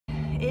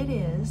It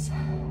is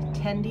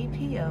 10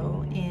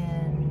 DPO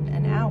in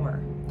an hour.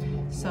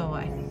 So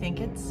I think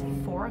it's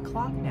 4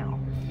 o'clock now.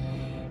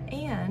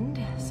 And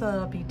so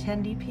it'll be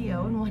 10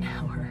 DPO in 1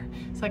 hour.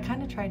 So I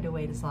kind of tried to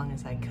wait as long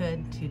as I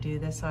could to do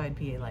this so I'd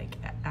be like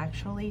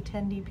actually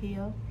 10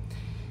 DPO.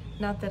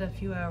 Not that a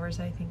few hours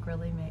I think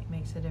really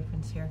makes a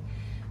difference here.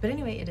 But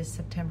anyway, it is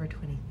September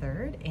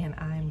 23rd and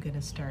I'm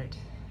gonna start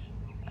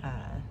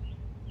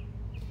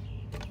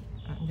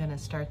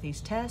these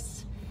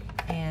tests.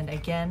 And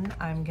again,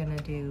 I'm gonna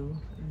do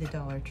the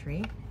Dollar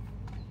Tree.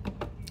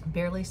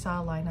 Barely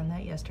saw a line on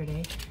that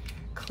yesterday.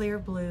 Clear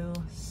Blue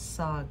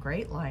saw a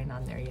great line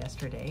on there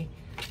yesterday.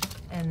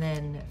 And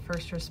then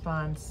First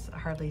Response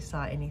hardly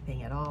saw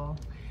anything at all.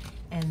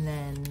 And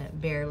then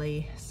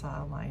barely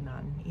saw a line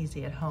on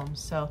Easy at Home.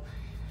 So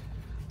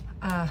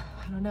I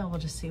don't know, we'll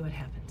just see what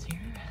happens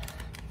here.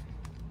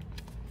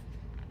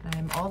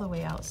 I'm all the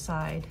way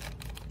outside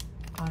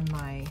on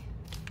my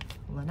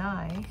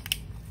lanai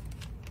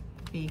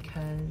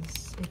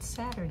because it's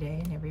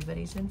Saturday and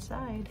everybody's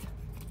inside.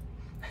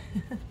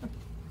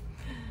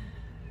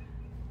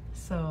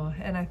 So,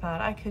 and I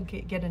thought I could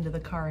get into the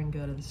car and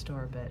go to the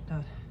store, but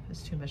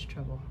it's too much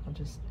trouble.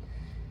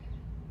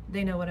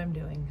 They know what I'm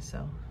doing,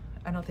 so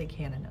I don't think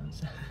Hannah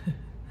knows.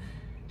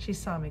 She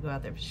saw me go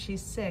out there, but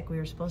she's sick. We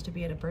were supposed to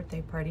be at a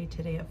birthday party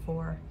today at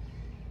 4,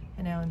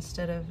 and now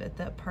instead of at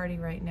that party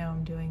right now,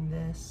 I'm doing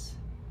this.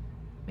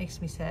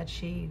 Makes me sad.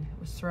 She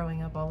was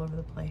throwing up all over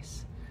the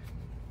place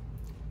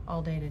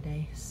all day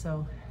today.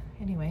 So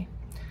anyway,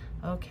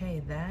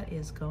 okay, that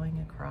is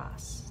going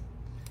across.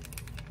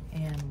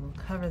 And we'll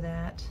cover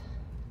that.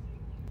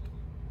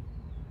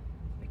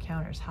 The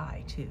counter's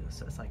high too,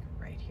 so it's like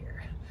right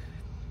here.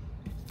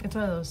 It's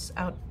one of those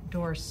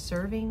outdoor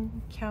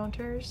serving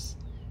counters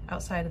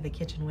outside of the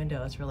kitchen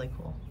window. It's really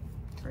cool.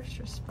 First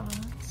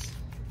Response.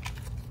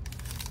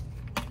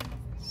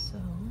 So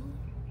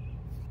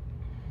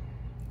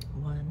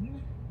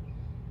 1,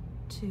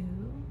 2,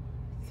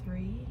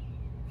 3,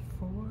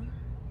 4,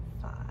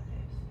 5.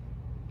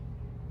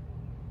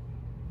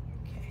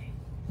 Okay.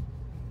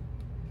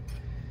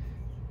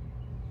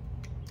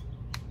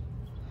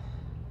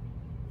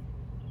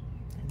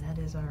 And that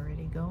is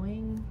already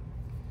going.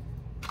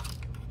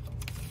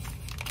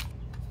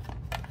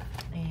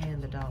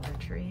 And the Dollar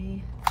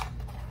Tree.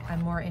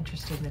 I'm more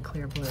interested in the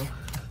Clear Blue.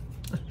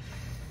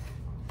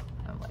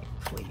 I'm like,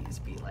 please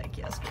be like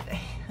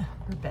yesterday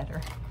or better.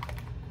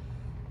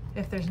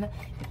 If there's no,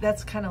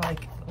 that's kind of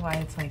like why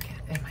it's like,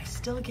 am I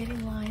still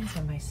getting lines?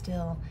 Am I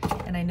still,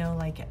 and I know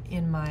like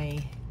in my,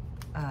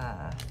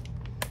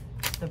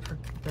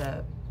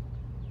 the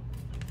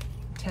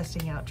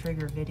testing out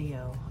trigger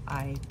video,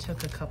 I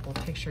took a couple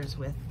pictures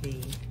with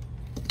the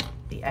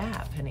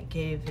app and it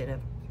gave it a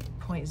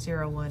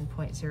 0.01,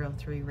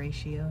 0.03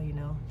 ratio, you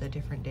know, the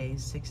different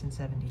days, 6 and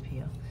 7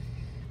 DPO.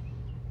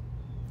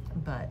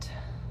 But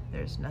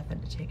there's nothing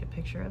to take a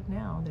picture of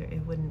now.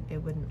 It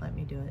wouldn't let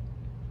me do it.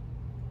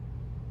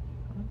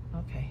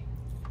 Okay.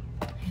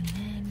 And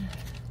then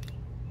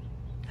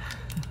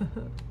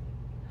oh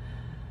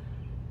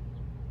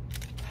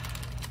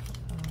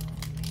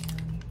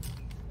man.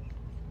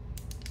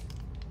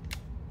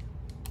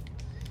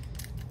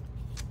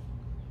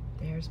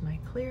 There's my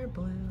Clear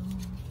Blue.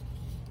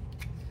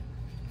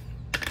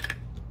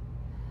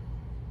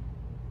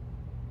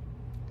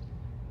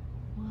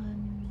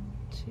 One,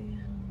 2,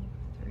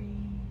 3,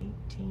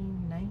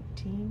 18,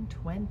 19,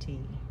 20.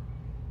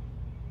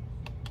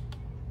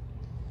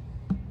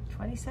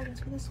 20 seconds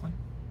for this one,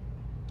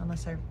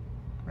 unless I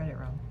read it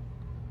wrong.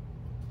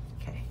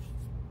 Okay.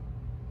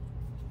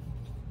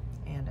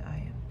 And I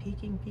am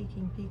peeking,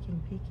 peeking, peeking,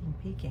 peeking,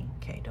 peeking.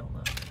 Okay, don't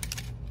look.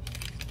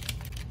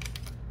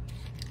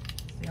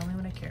 It's the only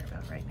one I care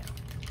about right now.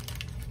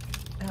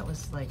 That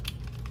was like,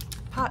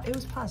 it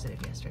was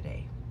positive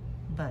yesterday,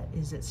 but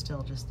is it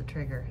still just the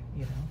trigger,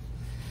 you know?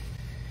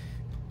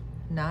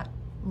 Not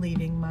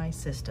leaving my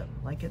system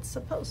like it's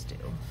supposed to.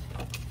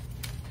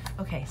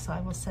 Okay, so I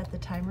will set the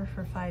timer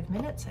for 5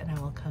 minutes and I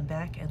will come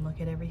back and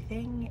look at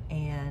everything,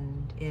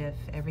 and if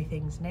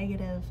everything's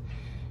negative,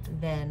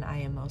 then I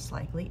am most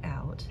likely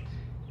out.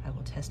 I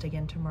will test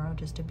again tomorrow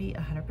just to be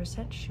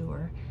 100%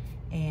 sure,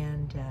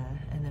 and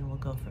then we'll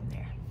go from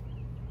there.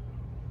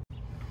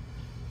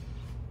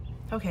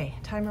 Okay,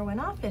 timer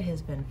went off. It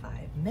has been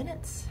 5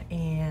 minutes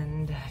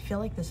and I feel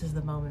like this is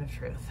the moment of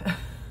truth.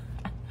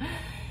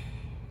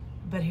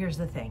 But here's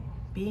the thing,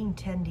 being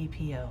 10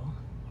 DPO,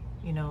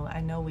 you know, I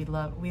know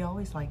we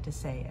always like to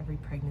say every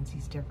pregnancy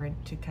is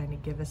different to kind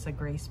of give us a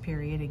grace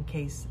period in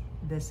case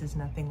this is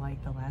nothing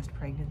like the last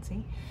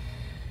pregnancy.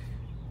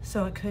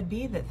 So it could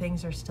be that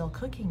things are still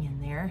cooking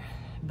in there,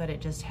 but it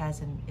just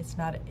hasn't, it's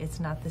not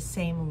the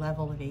same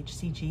level of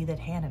HCG that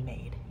Hannah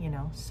made, you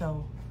know?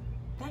 So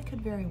that could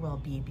very well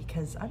be,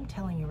 because I'm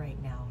telling you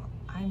right now,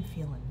 I'm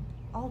feeling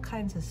all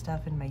kinds of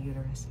stuff in my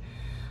uterus.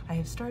 I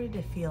have started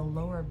to feel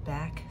lower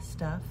back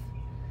stuff,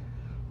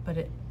 but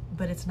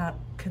it's not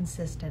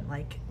consistent,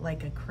 like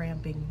a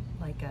cramping,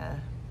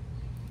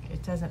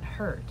 it doesn't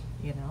hurt,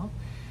 you know?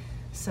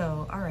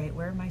 So, all right,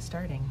 where am I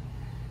starting?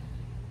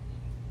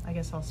 I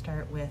guess I'll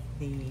start with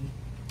the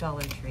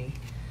Dollar Tree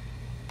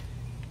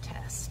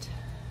test.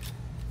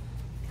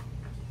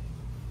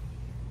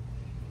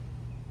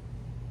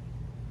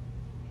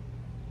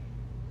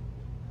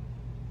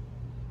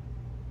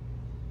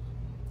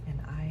 And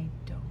I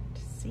don't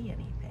see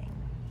anything.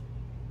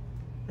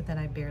 But then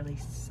I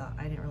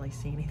didn't really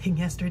see anything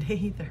yesterday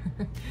either.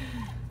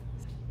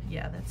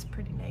 Yeah, that's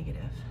pretty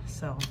negative.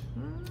 So,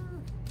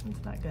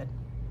 it's not good.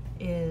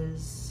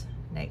 Is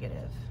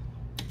negative.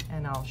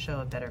 And I'll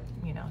show a better,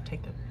 you know, take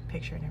a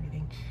picture and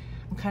everything.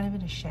 I'm kind of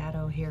in a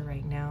shadow here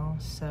right now,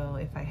 so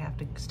if I have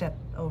to step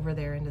over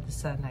there into the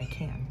sun, I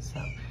can. So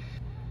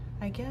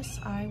I guess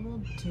I will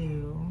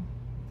do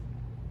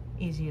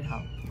easy at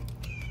home.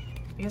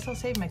 I guess I'll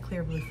save my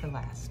clear blue for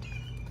last.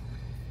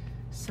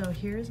 So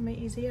here's my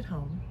easy at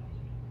home.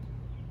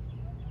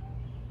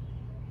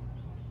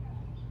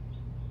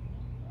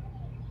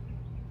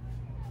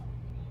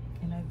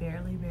 And I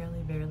barely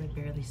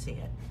see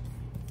it.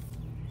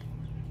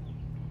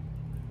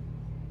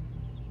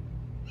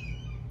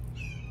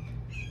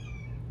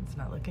 It's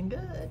not looking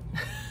good.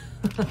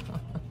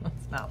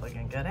 It's not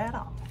looking good at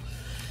all.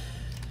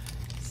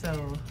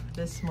 So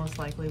this most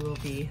likely will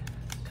be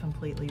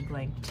completely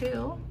blank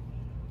too.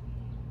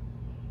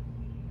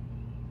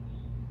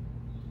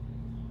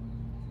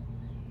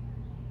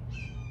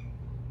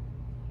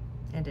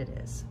 And it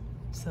is.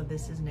 So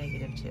this is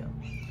negative too.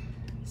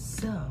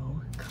 So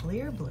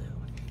clear blue,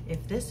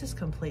 if this is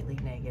completely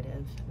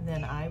negative,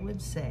 then I would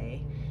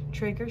say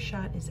trigger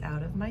shot is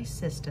out of my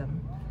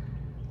system.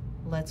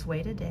 Let's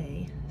wait a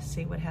day,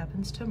 see what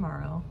happens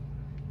tomorrow,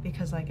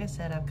 because like I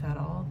said, I've got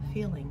all the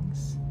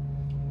feelings,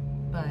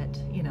 but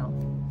you know,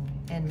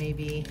 and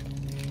maybe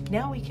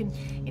now we can,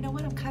 you know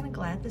what, I'm kind of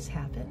glad this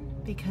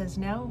happened, because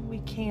now we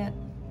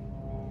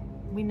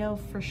know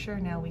for sure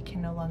now we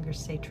can no longer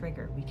say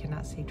trigger. We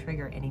cannot say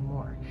trigger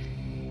anymore.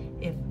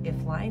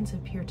 If lines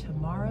appear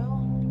tomorrow,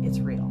 it's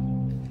real.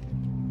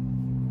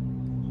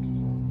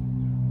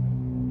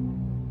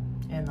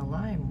 And the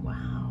line,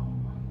 wow.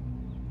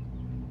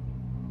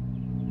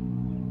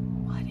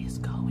 What is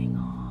going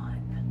on?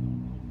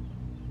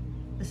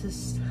 This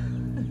is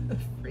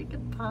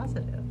freaking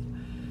positive.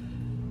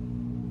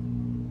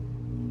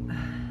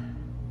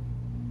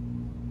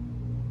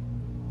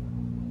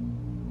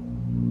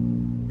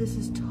 This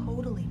is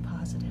totally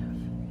positive.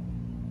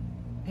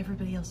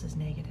 Everybody else is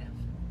negative.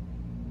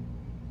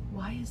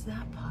 Why is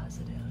that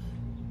positive?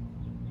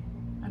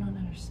 I don't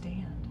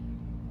understand.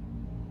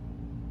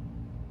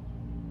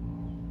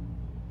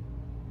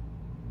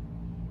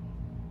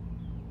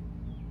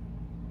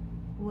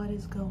 What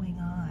is going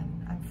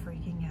on? I'm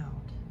freaking out.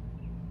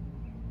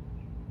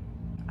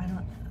 I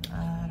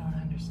don't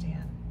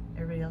understand.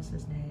 Everybody else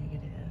is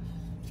negative.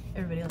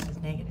 Everybody else is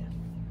negative.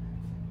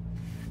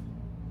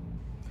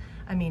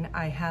 I mean,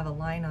 I have a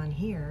line on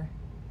here,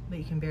 but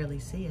you can barely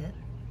see it.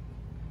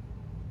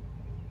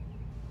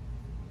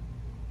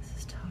 This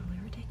is totally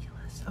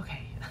ridiculous.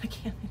 Okay, I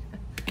can't.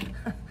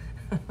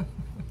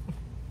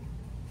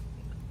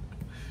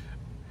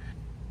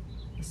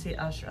 You see,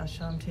 I'll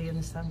show them to you in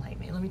the sunlight.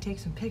 Let me take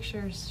some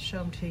pictures, show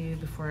them to you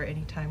before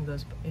any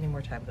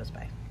more time goes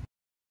by.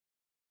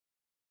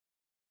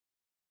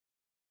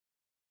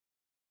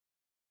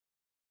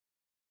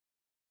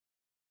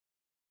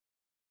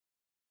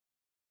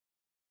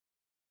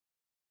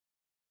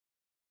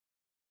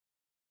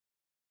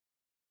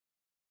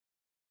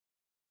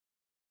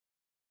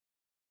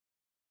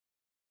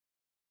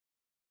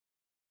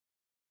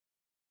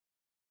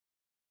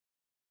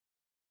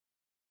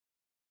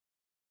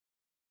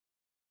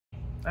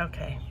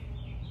 Okay.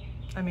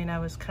 I mean, I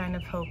was kind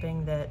of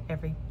hoping that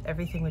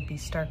everything would be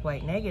stark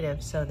white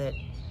negative so that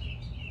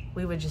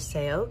we would just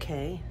say,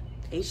 okay,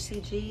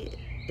 HCG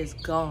is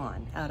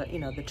gone out of, you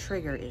know, the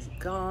trigger is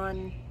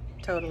gone,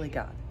 totally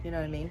gone. You know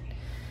what I mean?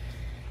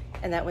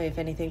 And that way, if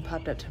anything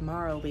popped up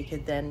tomorrow, we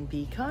could then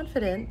be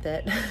confident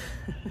that,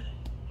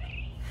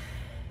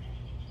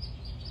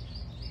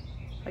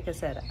 like I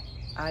said,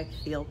 I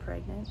feel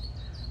pregnant.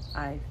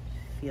 I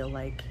feel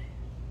like,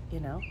 you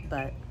know,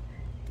 but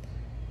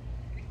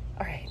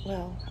all right,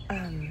 well,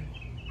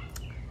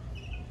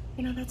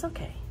 you know, that's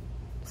okay.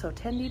 So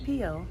 10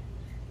 DPO,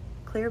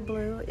 clear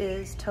blue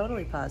is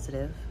totally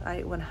positive.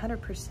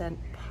 100%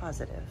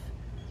 positive.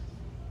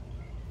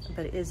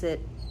 But is it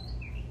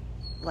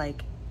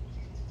like,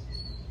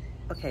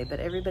 okay, but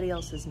everybody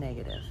else is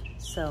negative.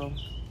 So,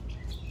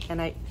 and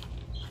I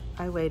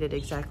waited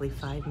exactly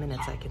 5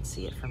 minutes. I can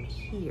see it from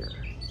here.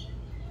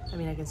 I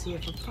mean, I can see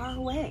it from far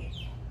away.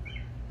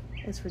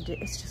 It's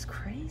ridiculous. It's just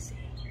crazy.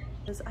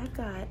 Because I've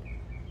got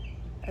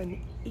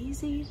an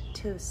easy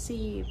to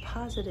see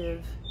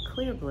positive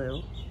clear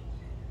blue,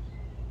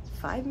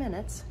 5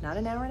 minutes, not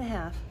an hour and a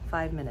half,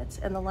 5 minutes,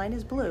 and the line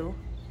is blue,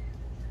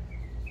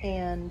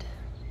 but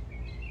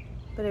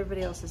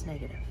everybody else is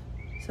negative.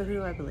 So who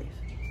do I believe?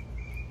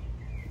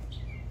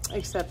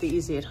 Except the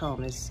easy at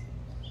home it's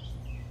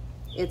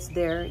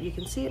there, you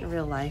can see it in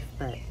real life,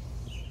 but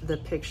the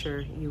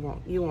picture, you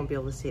won't be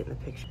able to see it in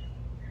the picture.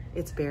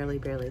 It's barely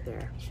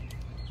there.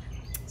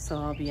 So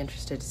I'll be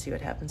interested to see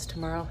what happens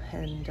tomorrow,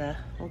 and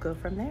we'll go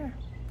from there.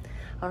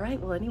 All right,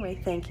 well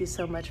anyway, thank you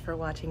so much for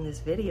watching this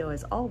video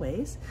as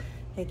always.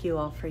 Thank you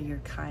all for your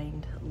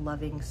kind,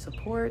 loving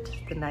support,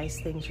 the nice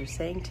things you're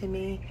saying to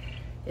me.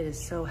 It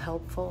is so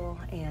helpful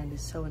and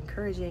is so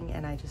encouraging,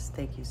 and I just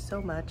thank you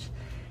so much.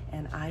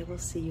 And I will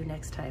see you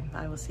next time.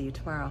 I will see you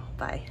tomorrow.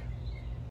 Bye.